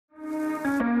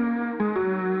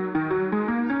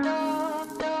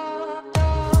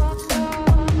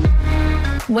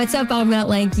What's up, I'm Not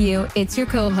Like You. It's your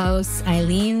co-hosts,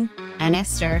 Eileen and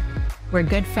Esther. We're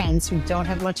good friends who don't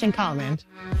have much in common.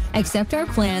 Except our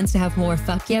plans to have more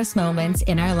fuck yes moments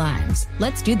in our lives.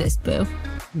 Let's do this, boo.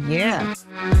 Yeah.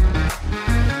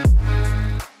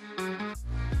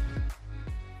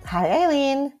 Hi,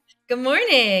 Eileen. Good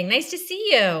morning. Nice to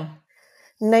see you.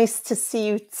 Nice to see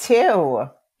you too.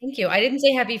 Thank you. I didn't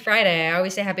say happy Friday. I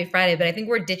always say happy Friday, but I think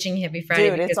we're ditching happy Friday.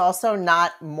 Dude, it's also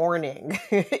not morning.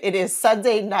 It is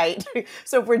Sunday night.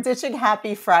 So if we're ditching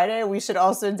happy Friday, we should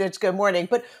also ditch good morning.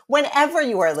 But whenever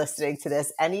you are listening to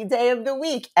this, any day of the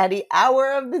week, any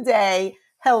hour of the day,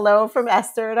 hello from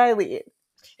Esther and Eileen.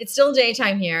 It's still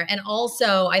daytime here. And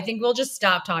also, I think we'll just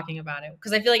stop talking about it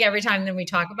because I feel like every time then we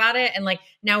talk about it and like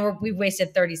now we've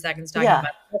wasted 30 seconds talking about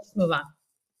it. Let's move on.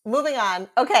 Moving on.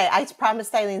 Okay, I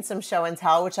promised Eileen some show and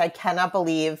tell, which I cannot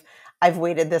believe I've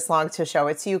waited this long to show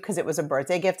it to you because it was a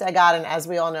birthday gift I got. And as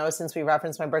we all know, since we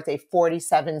referenced my birthday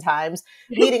 47 times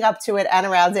leading up to it and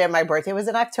around it, my birthday was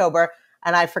in October,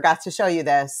 and I forgot to show you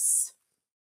this.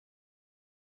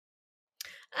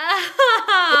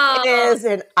 Oh. It is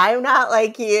an I'm Not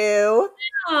Like You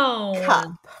cup.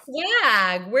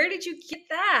 Swag. Where did you get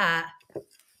that?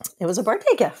 It was a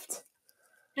birthday gift.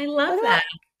 I love that.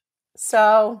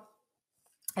 So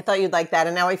I thought you'd like that.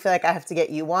 And now I feel like I have to get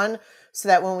you one so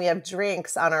that when we have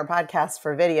drinks on our podcast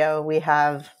for video, we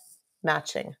have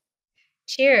matching.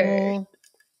 Cheers.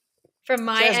 From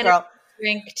my Cheers, girl.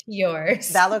 Drink to yours.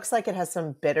 That looks like it has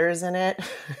some bitters in it.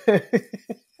 It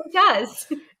does.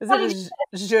 Is it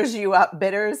zhuzh you up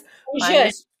bitters?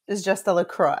 Mine is just a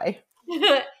LaCroix.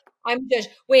 I'm just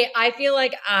wait. I feel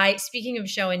like speaking of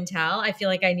show and tell, I feel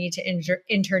like I need to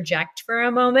interject for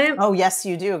a moment. Oh, yes,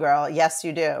 you do, girl. Yes,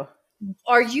 you do.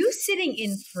 Are you sitting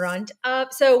in front of?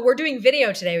 So we're doing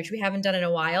video today, which we haven't done in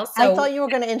a while. So I thought you were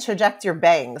going to interject your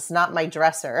bangs, not my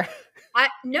dresser.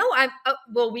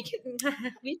 Well, we can.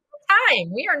 We have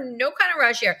time. We are no kind of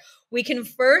rush here. We can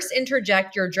first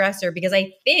interject your dresser because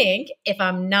I think, if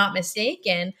I'm not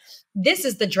mistaken, this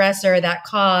is the dresser that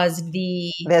caused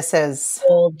the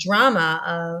whole drama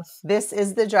of. This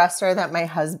is the dresser that my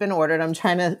husband ordered. I'm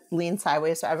trying to lean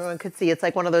sideways so everyone could see. It's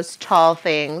like one of those tall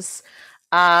things.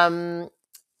 I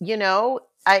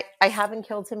haven't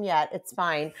killed him yet. It's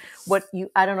fine.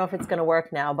 I don't know if it's going to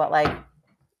work now, but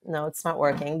no, it's not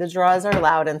working. The drawers are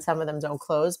loud and some of them don't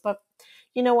close, but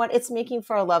you know what? It's making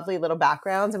for a lovely little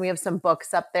background. And we have some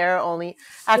books up there.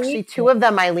 Actually, two of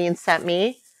them Eileen sent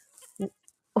me.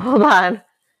 Hold on.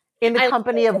 In the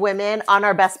Company of Women on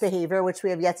Our Best Behavior, which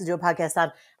we have yet to do a podcast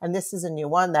on. And this is a new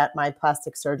one that my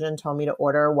plastic surgeon told me to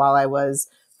order while I was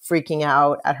freaking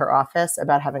out at her office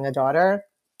about having a daughter.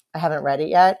 I haven't read it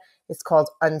yet. It's called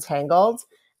Untangled.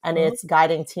 And it's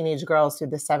guiding teenage girls through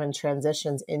the 7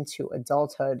 transitions into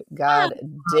adulthood. God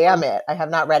damn it. I have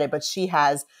not read it, but she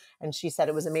has. And she said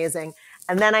it was amazing.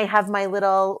 And then I have my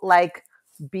little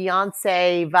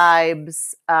Beyonce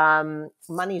vibes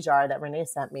money jar that Renee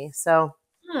sent me. So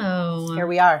here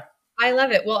we are. I love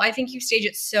it. Well, I think you stage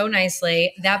it so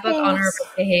nicely. That book, On Our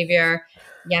Best Behavior.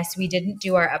 Yes, we didn't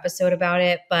do our episode about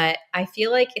it, but I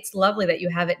feel like it's lovely that you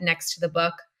have it next to the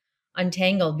book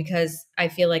Untangled because I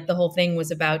feel like the whole thing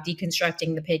was about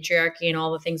deconstructing the patriarchy and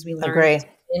all the things we learned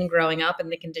in growing up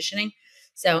and the conditioning.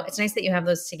 So it's nice that you have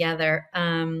those together.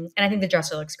 And I think the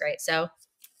dresser looks great. So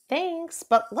thanks.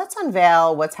 But let's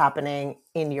unveil what's happening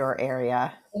in your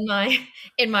area.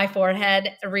 In my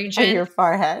forehead region. In your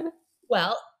forehead?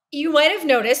 Well, you might have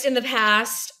noticed in the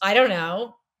past, I don't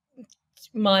know,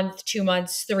 month, 2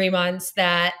 months, 3 months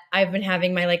that I've been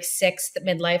having my 6th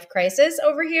midlife crisis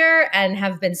over here and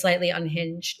have been slightly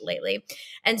unhinged lately.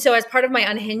 And so as part of my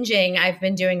unhinging, I've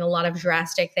been doing a lot of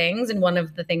drastic things. And one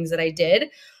of the things that I did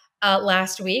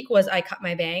last week was I cut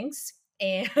my bangs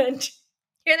and here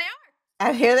they are.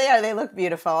 And here they are. They look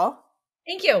beautiful.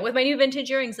 Thank you. With my new vintage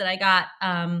earrings that I got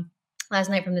last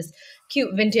night from this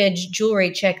cute vintage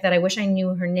jewelry chick that I wish I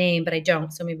knew her name, but I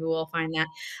don't. So maybe we'll find that.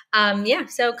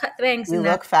 So cut the bangs. You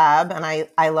look fab. And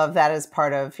I love that as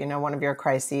part of, one of your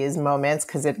crises moments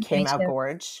because it came out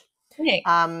gorge. Hey.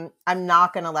 I'm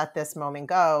not going to let this moment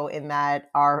go in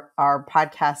that our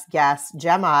podcast guest,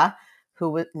 Gemma, who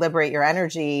would Liberate Your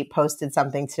Energy, posted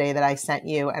something today that I sent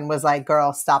you and was like,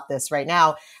 girl, stop this right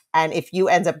now. And if you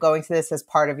end up going through this as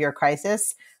part of your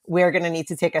crisis, we're going to need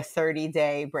to take a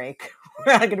 30-day break.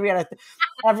 We're not going to be able to.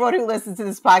 Everyone who listens to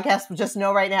this podcast will just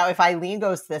know right now, if Eileen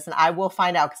goes to this, and I will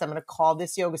find out because I'm going to call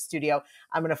this yoga studio.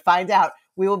 I'm going to find out.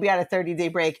 We will be on a 30-day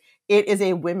break. It is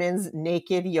a women's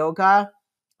naked yoga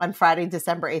on Friday,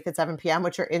 December 8th at 7 p.m.,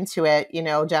 which are into it. You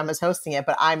know, Gemma's hosting it,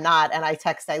 but I'm not. And I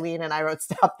text Eileen and I wrote,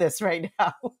 stop this right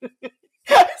now.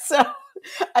 So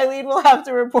Eileen will have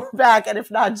to report back. And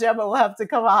if not, Gemma will have to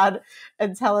come on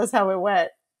and tell us how it went.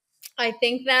 I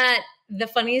think that the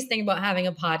funniest thing about having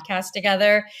a podcast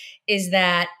together is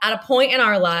that at a point in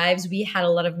our lives, we had a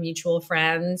lot of mutual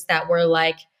friends that were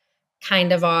like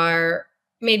kind of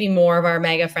maybe more of our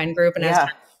mega friend group. And as time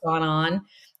has gone on,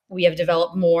 we have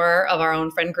developed more of our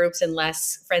own friend groups and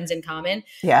less friends in common.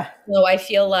 Yeah. So I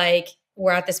feel like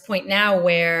we're at this point now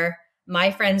where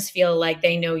my friends feel like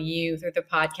they know you through the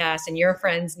podcast and your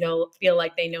friends feel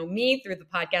like they know me through the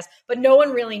podcast, but no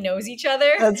one really knows each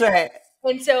other. That's right.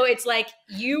 And so it's like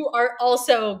you are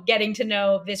also getting to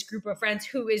know this group of friends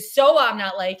who is so I'm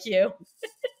not like you.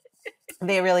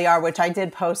 They really are, which I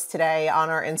did post today on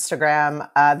our Instagram,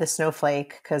 the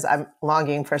snowflake, because I'm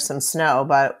longing for some snow.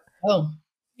 But,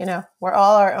 you know, we're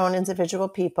all our own individual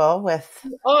people with.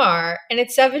 We are. And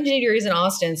it's 70 degrees in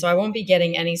Austin, so I won't be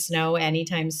getting any snow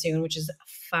anytime soon, which is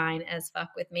fine as fuck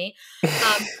with me.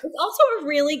 It's also a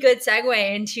really good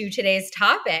segue into today's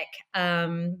topic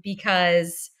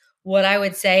because what I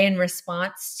would say in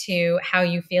response to how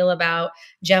you feel about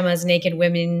Gemma's Naked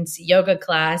Women's yoga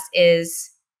class is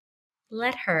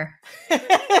let her.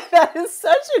 That is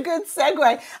such a good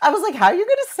segue. I was like, how are you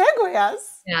going to segue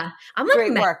us? Yeah. I'm not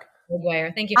Great work.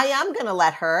 Seguer. Thank you. I am going to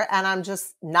let her, and I'm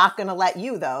just not going to let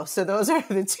you, though. So those are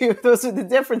the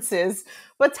differences.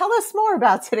 But tell us more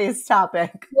about today's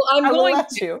topic. Well, I'm going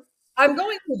to,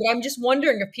 but I'm just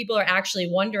wondering if people are actually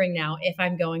wondering now if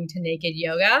I'm going to naked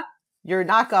yoga. You're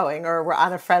not going, or we're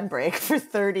on a friend break for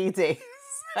 30 days.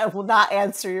 I will not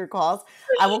answer your calls.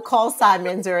 I will call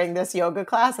Simon during this yoga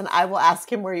class and I will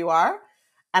ask him where you are.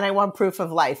 And I want proof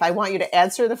of life. I want you to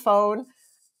answer the phone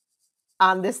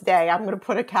on this day. I'm going to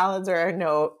put a calendar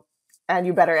note and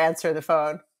you better answer the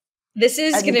phone. This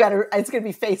is it's going to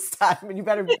be FaceTime and you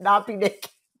better not be naked.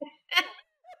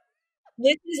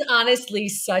 This is honestly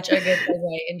such a good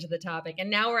segue into the topic.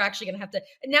 And now we're actually going to have to,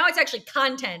 now it's actually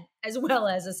content as well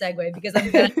as a segue because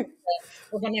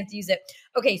we're going to have to use it.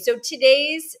 Okay. So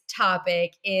today's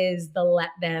topic is the let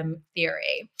them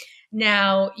theory.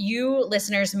 Now, you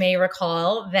listeners may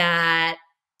recall that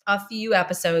a few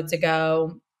episodes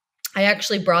ago, I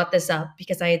actually brought this up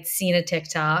because I had seen a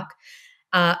TikTok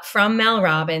from Mel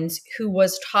Robbins who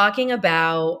was talking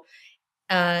about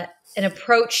an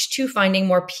approach to finding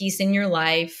more peace in your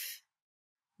life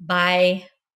by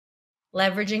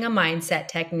leveraging a mindset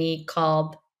technique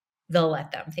called the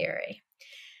let them theory.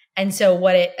 And so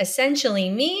what it essentially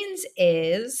means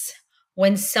is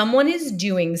when someone is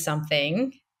doing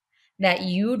something that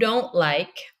you don't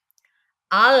like,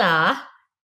 a la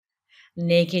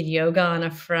naked yoga on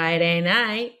a Friday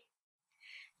night,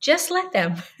 just let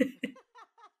them.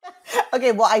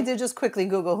 Okay, well, I did just quickly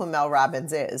Google who Mel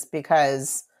Robbins is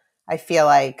because I feel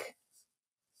like,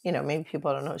 you know, maybe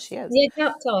people don't know who she is.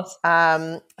 Yeah, tell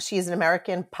us. She's an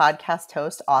American podcast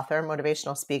host, author,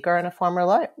 motivational speaker, and a former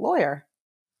lawyer.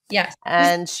 Yes.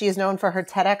 And she is known for her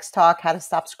TEDx talk, How to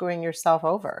Stop Screwing Yourself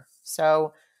Over.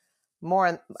 So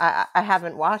I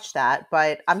haven't watched that,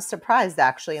 but I'm surprised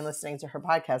actually in listening to her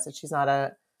podcast that she's not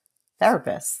a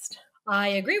therapist. I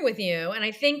agree with you. And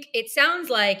I think it sounds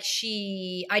like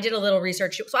I did a little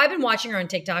research. So I've been watching her on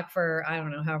TikTok for, I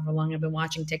don't know, however long I've been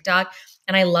watching TikTok.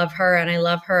 And I love her and I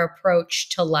love her approach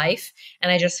to life.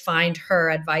 And I just find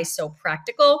her advice so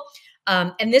practical.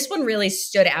 And this one really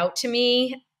stood out to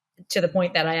me to the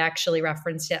point that I actually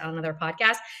referenced it on another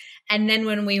podcast. And then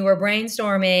when we were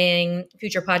brainstorming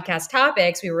future podcast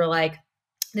topics, we were like,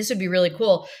 this would be really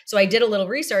cool. So I did a little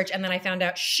research and then I found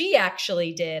out she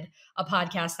actually did a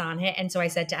podcast on it. And so I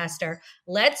said to Esther,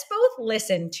 let's both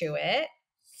listen to it.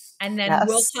 And then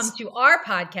we'll come to our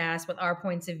podcast with our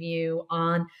points of view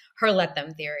on her let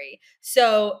them theory.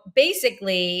 So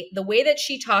basically the way that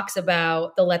she talks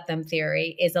about the let them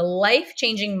theory is a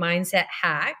life-changing mindset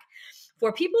hack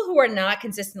for people who are not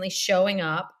consistently showing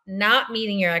up, not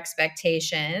meeting your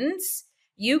expectations.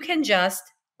 You can just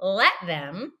let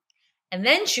them and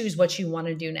then choose what you want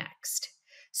to do next.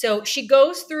 So she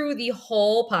goes through the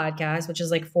whole podcast, which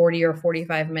is like 40 or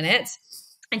 45 minutes.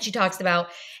 And she talks about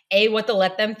what the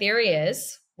let them theory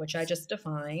is, which I just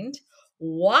defined,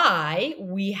 why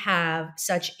we have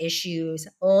such issues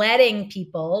letting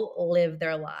people live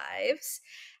their lives,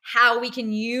 how we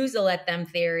can use the let them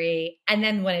theory, and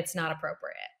then when it's not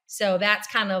appropriate. So that's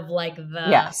kind of like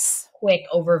the quick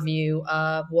overview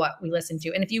of what we listen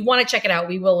to. And if you want to check it out,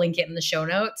 we will link it in the show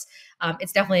notes.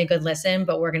 It's definitely a good listen,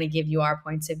 but we're going to give you our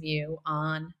points of view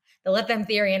on the let them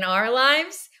theory in our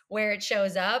lives, where it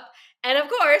shows up. And of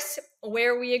course,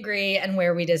 where we agree and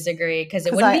where we disagree, because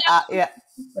it wouldn't be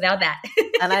without that.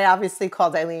 And I obviously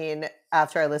called Eileen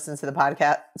after I listened to the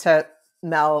podcast, to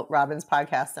Mel Robbins'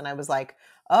 podcast, and I was like,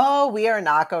 oh, we are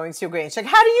not going to agree. And she's like,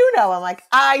 how do you know? I'm like,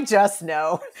 I just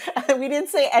know. And we didn't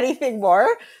say anything more.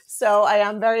 So I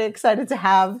am very excited to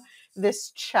have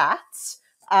this chat.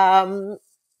 Well,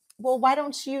 why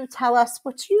don't you tell us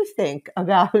what you think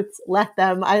about Let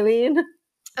Them, Eileen?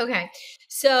 Okay.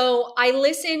 So I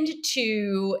listened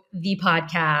to the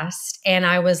podcast and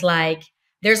I was like,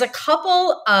 there's a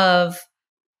couple of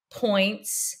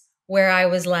points where I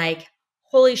was like,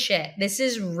 holy shit, this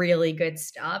is really good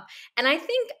stuff. And I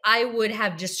think I would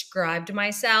have described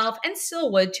myself, and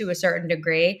still would to a certain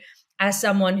degree, as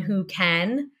someone who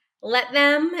can let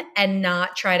them and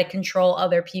not try to control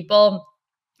other people.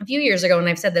 A few years ago, and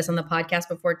I've said this on the podcast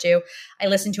before too, I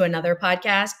listened to another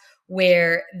podcast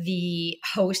where the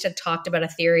host had talked about a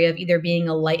theory of either being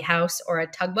a lighthouse or a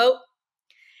tugboat.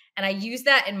 And I use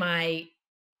that in my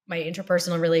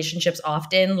interpersonal relationships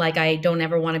often. Like, I don't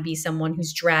ever want to be someone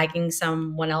who's dragging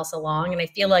someone else along. And I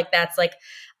feel like that's like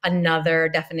another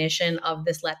definition of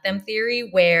this let them theory,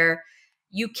 where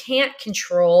you can't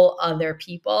control other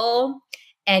people,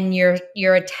 and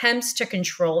your attempts to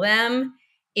control them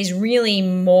is really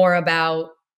more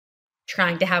about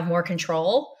trying to have more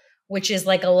control, which is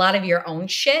like a lot of your own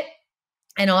shit.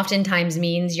 And oftentimes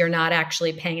means you're not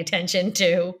actually paying attention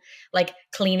to like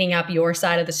cleaning up your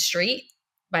side of the street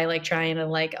by like trying to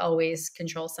like always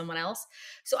control someone else.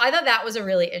 So I thought that was a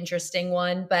really interesting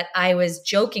one. But I was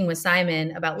joking with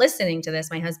Simon about listening to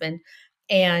this, my husband.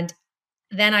 And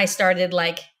then I started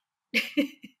like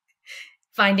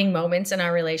finding moments in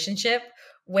our relationship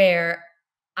where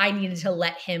I needed to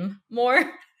let him more.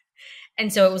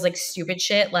 And so it was like stupid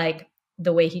shit, like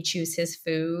the way he chooses his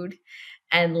food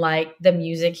and like the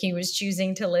music he was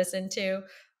choosing to listen to.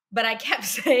 But I kept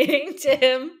saying to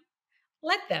him,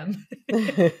 let them. I'm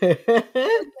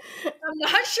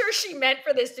not sure she meant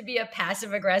for this to be a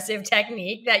passive aggressive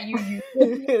technique that you use.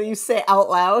 You say out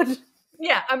loud.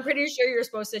 Yeah, I'm pretty sure you're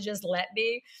supposed to just let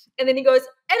me. And then he goes,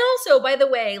 and also, by the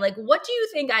way, like, what do you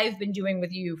think I've been doing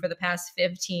with you for the past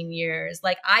 15 years?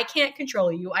 Like, I can't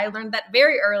control you. I learned that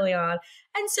very early on.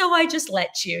 And so I just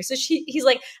let you. So he's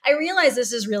like, I realize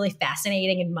this is really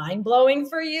fascinating and mind-blowing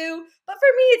for you. But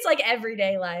for me, it's like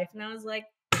everyday life. And I was like,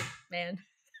 man.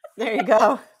 There you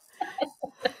go.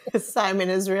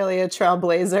 Simon is really a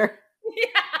trailblazer.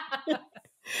 Yeah.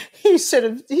 He should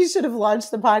have launched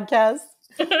the podcast.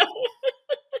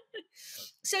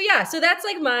 So that's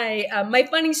like my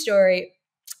funny story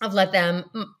of Let Them.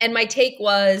 And my take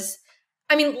was,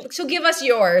 I mean, so give us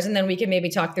yours, and then we can maybe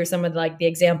talk through some of like the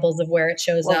examples of where it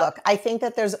shows up. Look, I think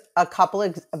that there's a couple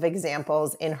of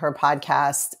examples in her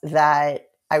podcast that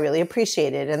I really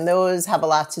appreciated, and those have a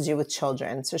lot to do with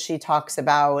children. So she talks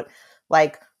about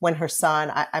like when her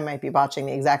son, I might be botching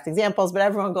the exact examples, but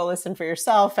everyone go listen for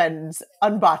yourself and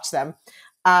unbotch them.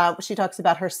 She talks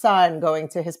about her son going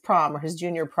to his prom or his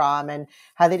junior prom and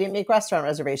how they didn't make restaurant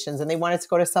reservations and they wanted to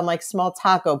go to some like small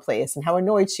taco place and how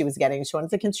annoyed she was getting. She wanted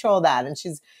to control that. And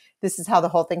this is how the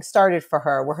whole thing started for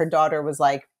her, where her daughter was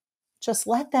like, just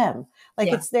let them, like,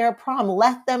 it's their prom.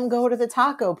 Let them go to the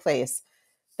taco place.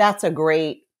 That's a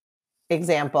great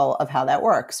example of how that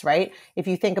works, right? If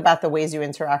you think about the ways you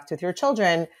interact with your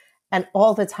children and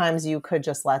all the times you could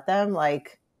just let them,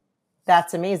 like,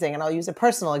 that's amazing. And I'll use a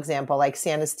personal example. Like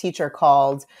Sienna's teacher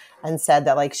called and said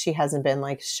that like she hasn't been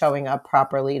like showing up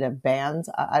properly to band.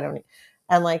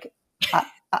 And like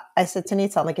I said to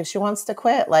Nita, like if she wants to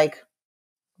quit, like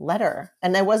let her.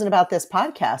 And it wasn't about this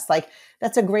podcast. Like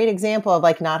that's a great example of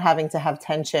like not having to have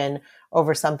tension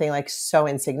over something like so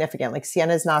insignificant. Like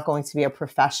Sienna's not going to be a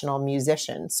professional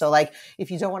musician. So like if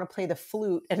you don't want to play the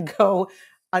flute and go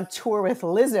on tour with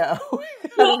Lizzo, I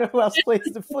don't know who else plays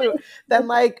the flute, then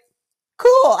like,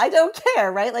 cool, I don't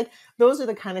care, right? Like those are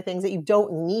the kind of things that you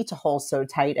don't need to hold so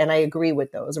tight. And I agree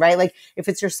with those, right? Like if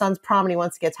it's your son's prom and he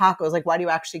wants to get tacos, like why do you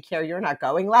actually care you're not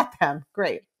going? Let them.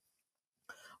 Great.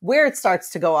 Where it starts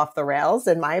to go off the rails,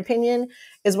 in my opinion,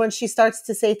 is when she starts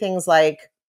to say things like,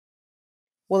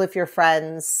 well, if your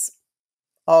friends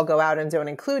all go out and don't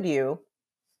include you,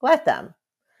 let them.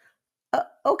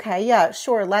 Okay, yeah,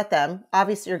 sure, let them.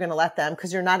 Obviously, you're going to let them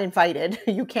because you're not invited.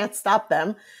 You can't stop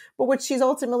them. But what she's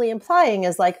ultimately implying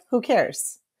is like, who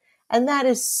cares? And that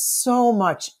is so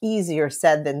much easier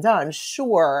said than done.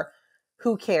 Sure,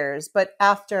 who cares? But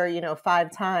after,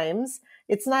 5 times,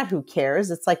 it's not who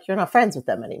cares. It's like you're not friends with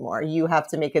them anymore. You have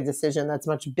to make a decision that's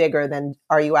much bigger than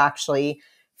are you actually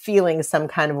feeling some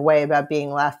kind of way about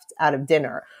being left out of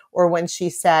dinner? Or when she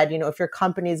said, if your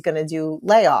company's going to do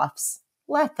layoffs,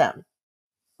 let them.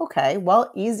 Okay,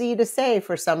 well, easy to say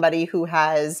for somebody who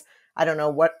has, I don't know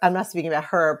what, I'm not speaking about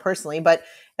her personally, but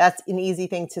that's an easy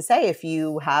thing to say if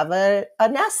you have a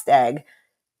nest egg.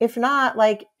 If not,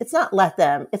 like, it's not let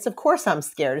them. It's of course I'm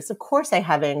scared. It's of course I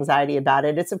have anxiety about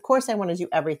it. It's of course I want to do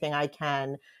everything I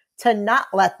can to not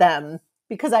let them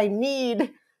because I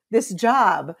need this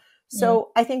job. So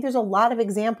I think there's a lot of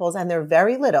examples, and they're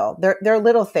very little. They're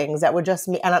little things that would just,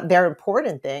 and they're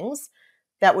important things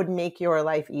that would make your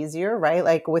life easier, right?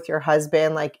 Like with your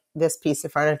husband, like this piece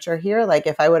of furniture here. Like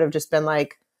if I would have just been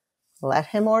like, let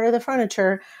him order the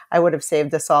furniture, I would have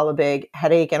saved us all a big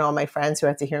headache, and all my friends who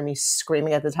had to hear me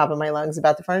screaming at the top of my lungs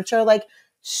about the furniture. Like,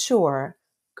 sure,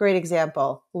 great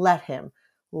example. Let him.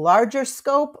 Larger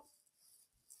scope,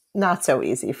 not so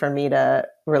easy for me to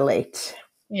relate.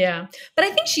 Yeah. But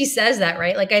I think she says that,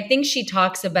 right? Like, I think she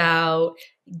talks about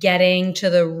getting to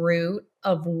the root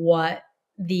of what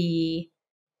the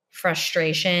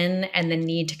frustration and the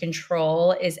need to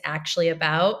control is actually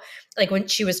about. Like when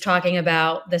she was talking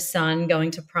about the son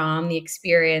going to prom, the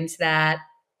experience that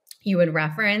you had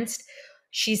referenced,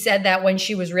 she said that when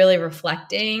she was really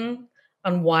reflecting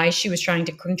on why she was trying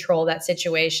to control that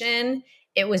situation,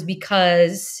 it was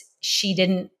because she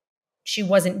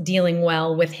wasn't dealing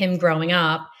well with him growing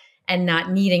up and not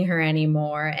needing her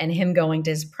anymore. And him going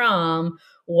to his prom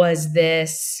was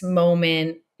this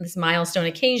moment, this milestone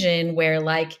occasion where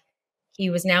like he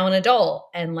was now an adult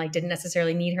and like didn't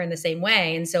necessarily need her in the same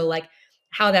way. And so like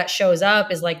how that shows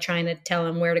up is like trying to tell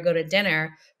him where to go to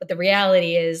dinner. But the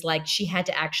reality is like she had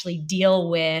to actually deal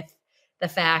with the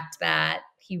fact that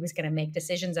he was going to make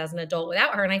decisions as an adult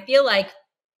without her. And I feel like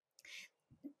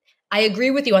I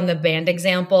agree with you on the band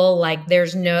example. Like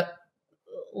there's no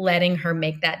letting her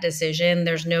make that decision.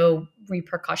 There's no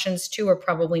repercussions to, or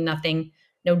probably nothing,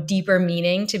 no deeper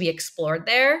meaning to be explored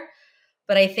there.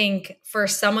 But I think for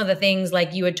some of the things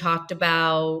like you had talked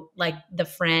about, like the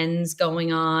friends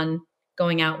going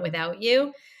out without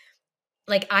you,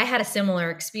 like I had a similar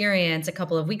experience a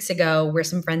couple of weeks ago where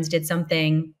some friends did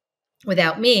something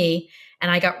without me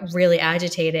and I got really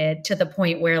agitated to the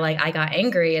point where like I got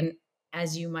angry. And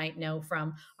as you might know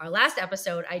from our last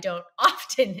episode, I don't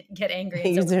often get angry.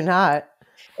 You do not.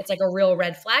 It's like a real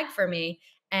red flag for me.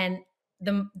 And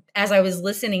as I was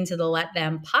listening to the Let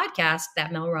Them podcast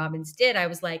that Mel Robbins did, I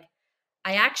was like,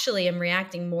 I actually am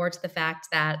reacting more to the fact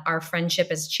that our friendship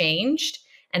has changed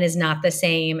and is not the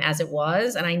same as it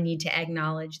was. And I need to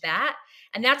acknowledge that.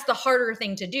 And that's the harder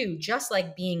thing to do, just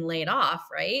like being laid off,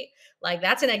 right? Like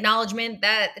that's an acknowledgement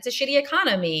that it's a shitty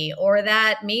economy or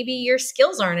that maybe your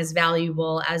skills aren't as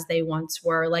valuable as they once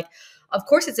were. Like, of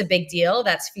course, it's a big deal.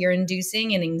 That's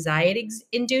fear-inducing and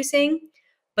anxiety-inducing.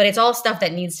 But it's all stuff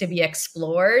that needs to be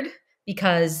explored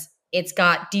because it's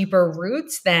got deeper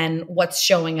roots than what's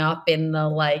showing up in the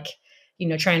like,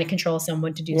 trying to control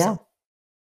someone to do something.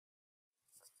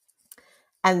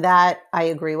 And that I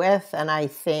agree with. And I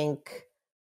think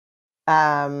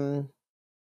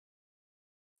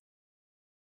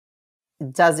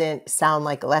doesn't sound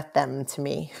like let them to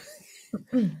me.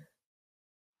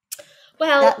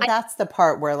 Well, that's the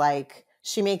part where like,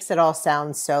 she makes it all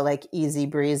sound so like easy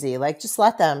breezy, like just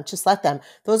let them.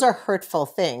 Those are hurtful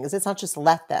things. It's not just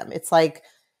let them. It's like,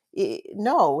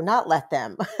 no, not let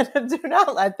them. Do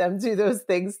not let them do those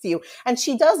things to you. And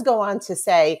she does go on to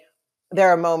say there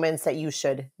are moments that you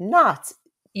should not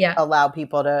allow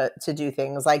people to do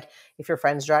things. Like if your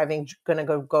friend's going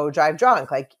to go drive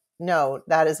drunk, like, no,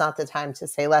 that is not the time to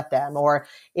say let them. Or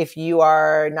if you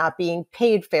are not being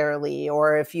paid fairly,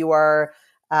 or if you are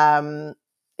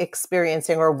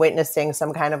experiencing or witnessing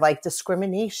some kind of like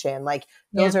discrimination, like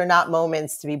those are not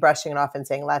moments to be brushing it off and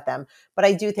saying let them. But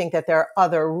I do think that there are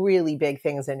other really big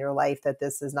things in your life that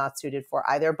this is not suited for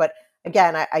either. But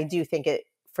again, I do think it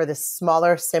for the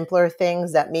smaller, simpler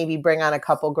things that maybe bring on a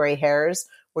couple gray hairs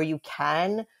where you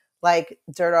can like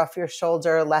dirt off your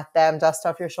shoulder, let them dust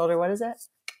off your shoulder. What is it?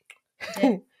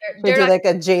 We do like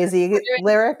a Jay-Z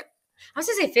lyric. I was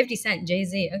going to say 50 Cent,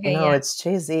 Jay-Z. Okay, no, it's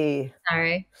Jay-Z.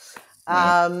 Sorry.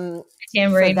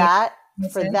 Tambourine.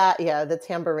 For that, yeah, the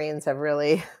tambourines have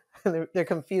really, they're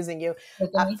confusing you.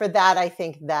 For that, I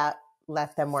think that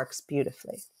let them works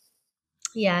beautifully.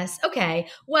 Yes. Okay.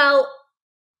 Well,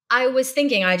 I was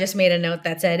thinking, I just made a note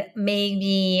that said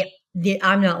maybe the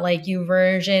I'm not like you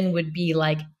version would be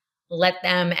like let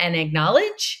them and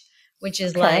acknowledge, which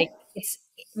is like, it's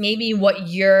maybe what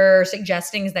you're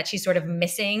suggesting is that she's sort of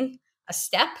missing a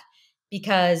step.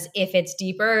 Because if it's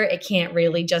deeper, it can't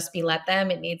really just be let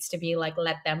them. It needs to be like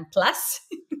let them plus.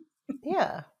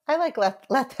 Yeah, I like let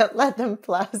them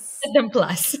plus. Let them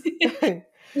plus.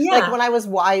 Like Yeah. when I was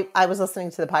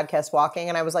listening to the podcast Walking,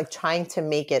 and I was like trying to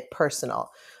make it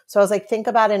personal. So I was like, think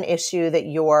about an issue that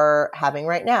you're having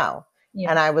right now. Yeah.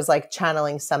 And I was like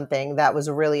channeling something that was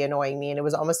really annoying me. And it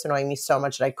was almost annoying me so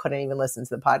much that I couldn't even listen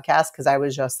to the podcast because I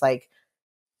was just like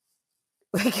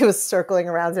it was circling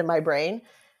around in my brain.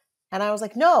 And I was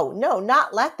like, no,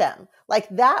 not let them. Like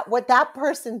that, what that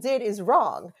person did is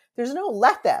wrong. There's no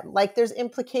let them. Like there's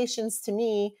implications to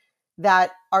me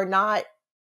that are not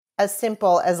as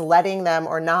simple as letting them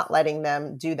or not letting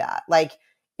them do that. Like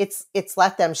it's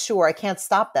let them. Sure, I can't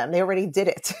stop them. They already did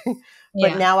it. But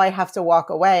Yeah. now I have to walk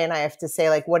away and I have to say,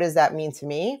 like, what does that mean to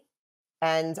me?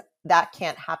 And that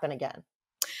can't happen again.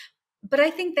 But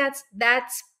I think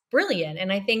that's brilliant.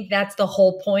 And I think that's the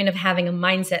whole point of having a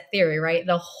mindset theory, right?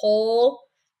 The whole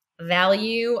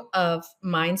value of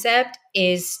mindset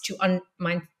is to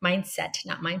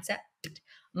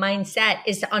mindset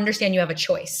is to understand you have a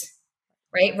choice,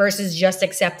 right? Versus just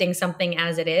accepting something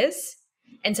as it is.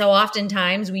 And so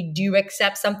oftentimes we do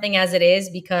accept something as it is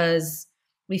because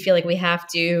we feel like we have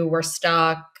to, we're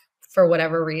stuck for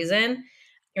whatever reason.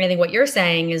 And I think what you're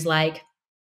saying is like,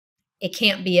 it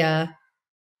can't be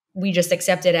we just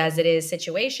accept it as it is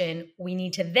situation. We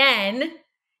need to then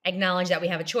acknowledge that we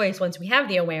have a choice once we have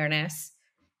the awareness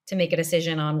to make a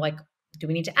decision on like, do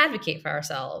we need to advocate for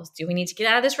ourselves? Do we need to get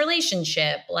out of this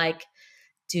relationship? Like,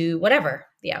 do whatever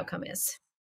the outcome is.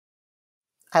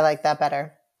 I like that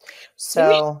better. Maybe we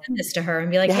So should send this to her and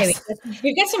be like, yes. hey,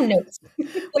 we've got some notes.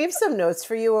 We have some notes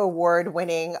for you,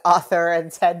 award-winning author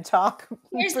and TED Talk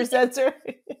Here's the presenter.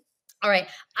 All right.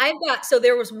 So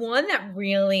there's one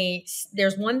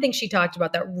thing she talked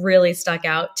about that really stuck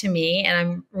out to me. And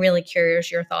I'm really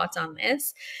curious your thoughts on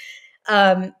this.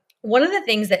 One of the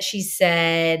things that she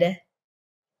said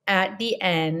at the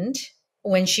end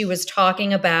when she was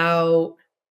talking about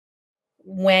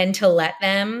when to let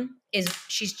them is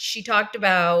she talked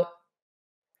about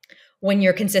when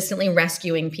you're consistently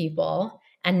rescuing people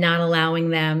and not allowing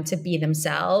them to be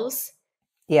themselves.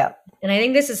 Yeah. And I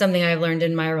think this is something I've learned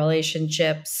in my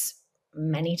relationships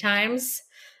many times.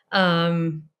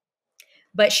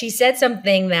 But she said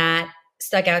something that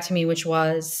stuck out to me, which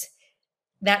was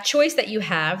that choice that you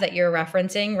have that you're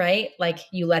referencing, right? Like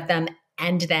you let them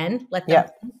and then let them.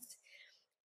 Yeah.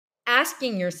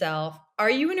 Asking yourself, are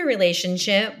you in a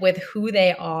relationship with who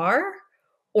they are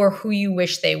or who you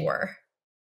wish they were?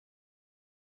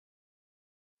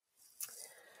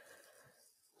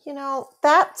 You know,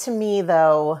 that to me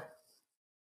though,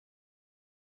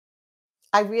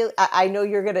 I know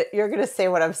you're gonna say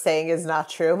what I'm saying is not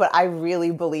true, but I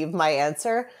really believe my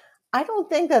answer. I don't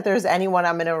think that there's anyone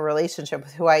I'm in a relationship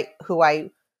with who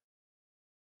I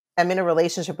am in a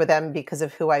relationship with them because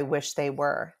of who I wish they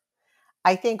were.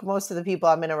 I think most of the people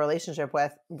I'm in a relationship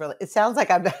with, it sounds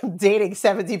like I'm dating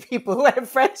 70 people who I have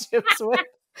friendships with.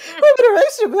 I'm in a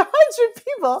relationship with 100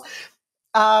 people.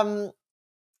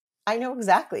 I know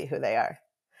exactly who they are.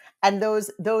 And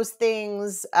those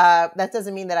things, that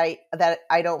doesn't mean that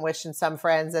I don't wish in some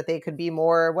friends that they could be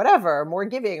more whatever, more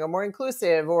giving or more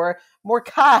inclusive or more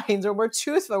kind or more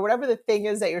truthful, whatever the thing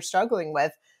is that you're struggling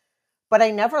with. But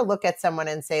I never look at someone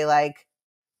and say like,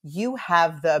 you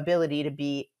have the ability to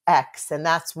be X and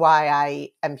that's why I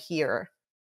am here.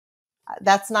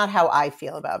 That's not how I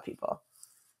feel about people.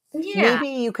 Yeah. Maybe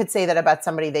you could say that about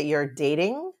somebody that you're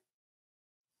dating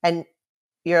and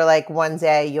you're like, one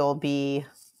day you'll be.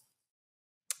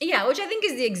 Yeah, which I think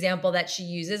is the example that she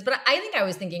uses. But I think I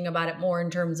was thinking about it more in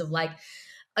terms of like,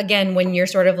 again, when you're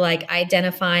sort of like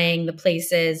identifying the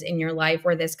places in your life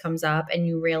where this comes up and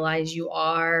you realize you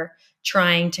are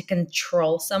trying to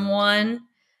control someone,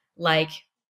 like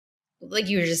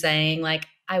you were just saying, like,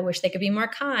 I wish they could be more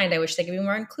kind. I wish they could be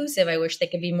more inclusive. I wish they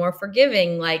could be more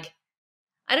forgiving. Like,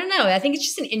 I don't know. I think it's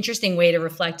just an interesting way to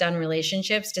reflect on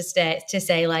relationships to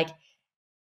say like,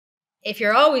 if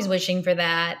you're always wishing for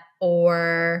that,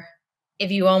 or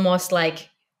if you almost like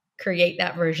create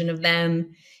that version of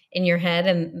them in your head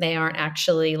and they aren't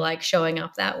actually like showing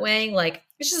up that way, like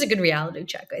it's just a good reality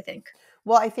check, I think.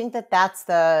 Well, I think that's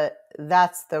the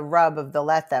rub of the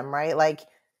let them, right? Like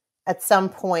at some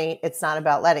point it's not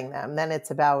about letting them, then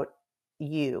it's about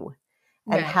you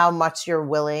and Right. how much you're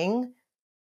willing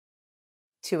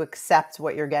to accept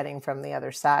what you're getting from the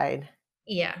other side.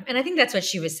 Yeah. And I think that's what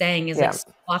she was saying is like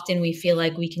so often we feel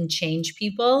like we can change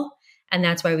people and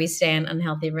that's why we stay in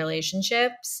unhealthy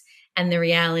relationships. And the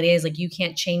reality is like you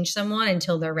can't change someone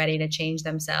until they're ready to change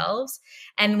themselves.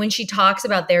 And when she talks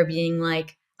about there being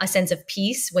like a sense of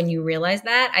peace when you realize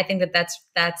that, I think that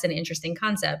that's an interesting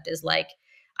concept is like,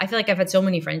 I feel like I've had so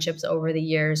many friendships over the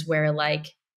years where like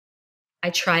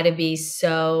I try to be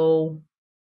such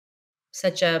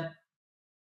a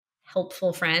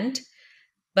helpful friend,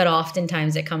 but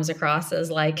oftentimes it comes across as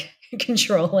like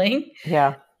controlling,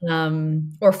 Yeah.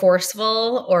 or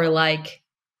forceful, or like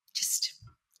just,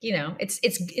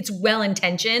 it's well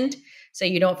intentioned, so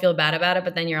you don't feel bad about it,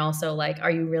 but then you're also like,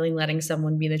 are you really letting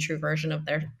someone be the true version of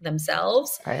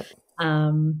themselves? Right.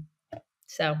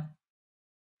 So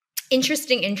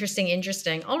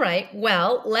interesting. All right.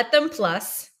 Well, let them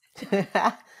plus.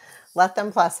 Let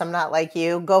them plus. I'm not like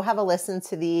you. Go have a listen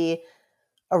to the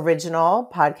original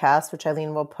podcast, which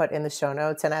Eileen will put in the show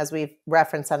notes. And as we've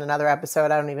referenced on another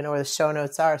episode, I don't even know where the show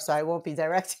notes are, so I won't be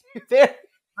directing you there.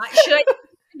 Should I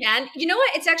again? You know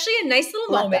what? It's actually a nice little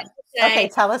moment. Okay,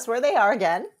 tell us where they are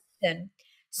again.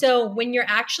 So when you're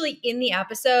actually in the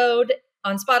episode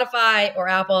on Spotify or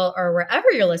Apple or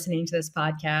wherever you're listening to this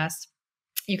podcast,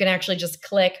 you can actually just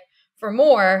click for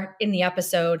more in the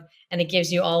episode, and it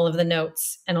gives you all of the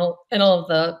notes and all of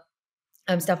the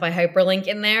stuff I hyperlink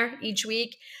in there each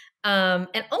week. And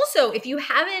also, if you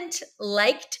haven't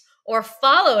liked or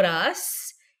followed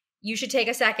us, you should take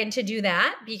a second to do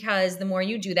that, because the more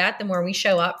you do that, the more we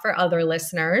show up for other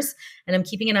listeners. And I'm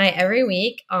keeping an eye every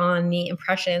week on the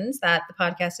impressions that the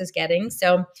podcast is getting.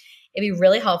 So it'd be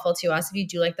really helpful to us if you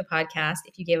do like the podcast,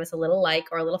 if you gave us a little like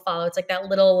or a little follow. It's like that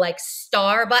little like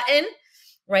star button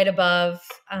right above.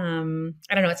 I don't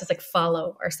know. It says like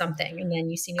follow or something. And then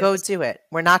you see. Go do it.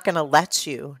 We're not going to let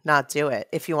you not do it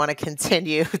if you want to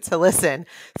continue to listen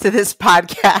to this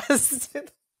podcast.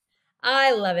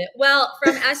 I love it. Well,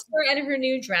 from Esther and her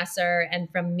new dresser, and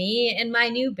from me and my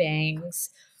new bangs,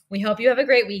 we hope you have a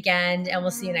great weekend, and we'll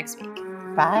see you next week.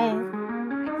 Bye.